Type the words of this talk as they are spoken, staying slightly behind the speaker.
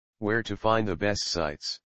Where to find the best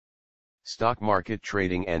sites. Stock market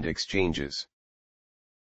trading and exchanges.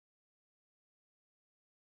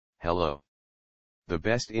 Hello. The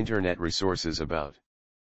best internet resources about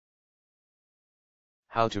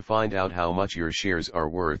how to find out how much your shares are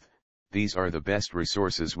worth. These are the best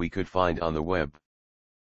resources we could find on the web.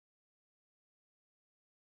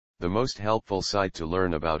 The most helpful site to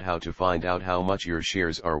learn about how to find out how much your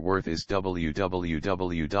shares are worth is www.oprah.com.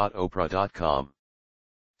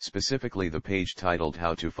 Specifically the page titled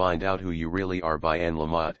How to Find Out Who You Really Are by Anne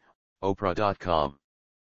Lamott, Oprah.com.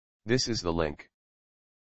 This is the link.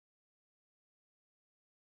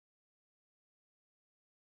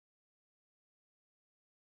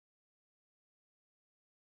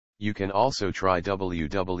 You can also try www.ebay.com,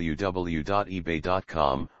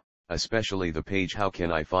 especially the page How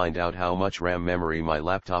Can I Find Out How Much RAM Memory My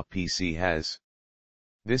Laptop PC Has?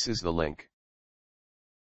 This is the link.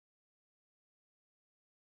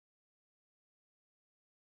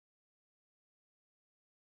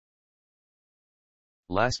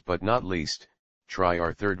 Last but not least, try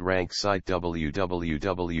our third-rank site www.aol.com.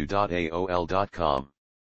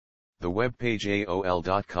 The web page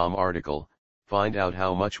aol.com article, Find Out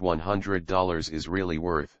How Much $100 is Really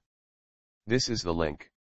Worth. This is the link.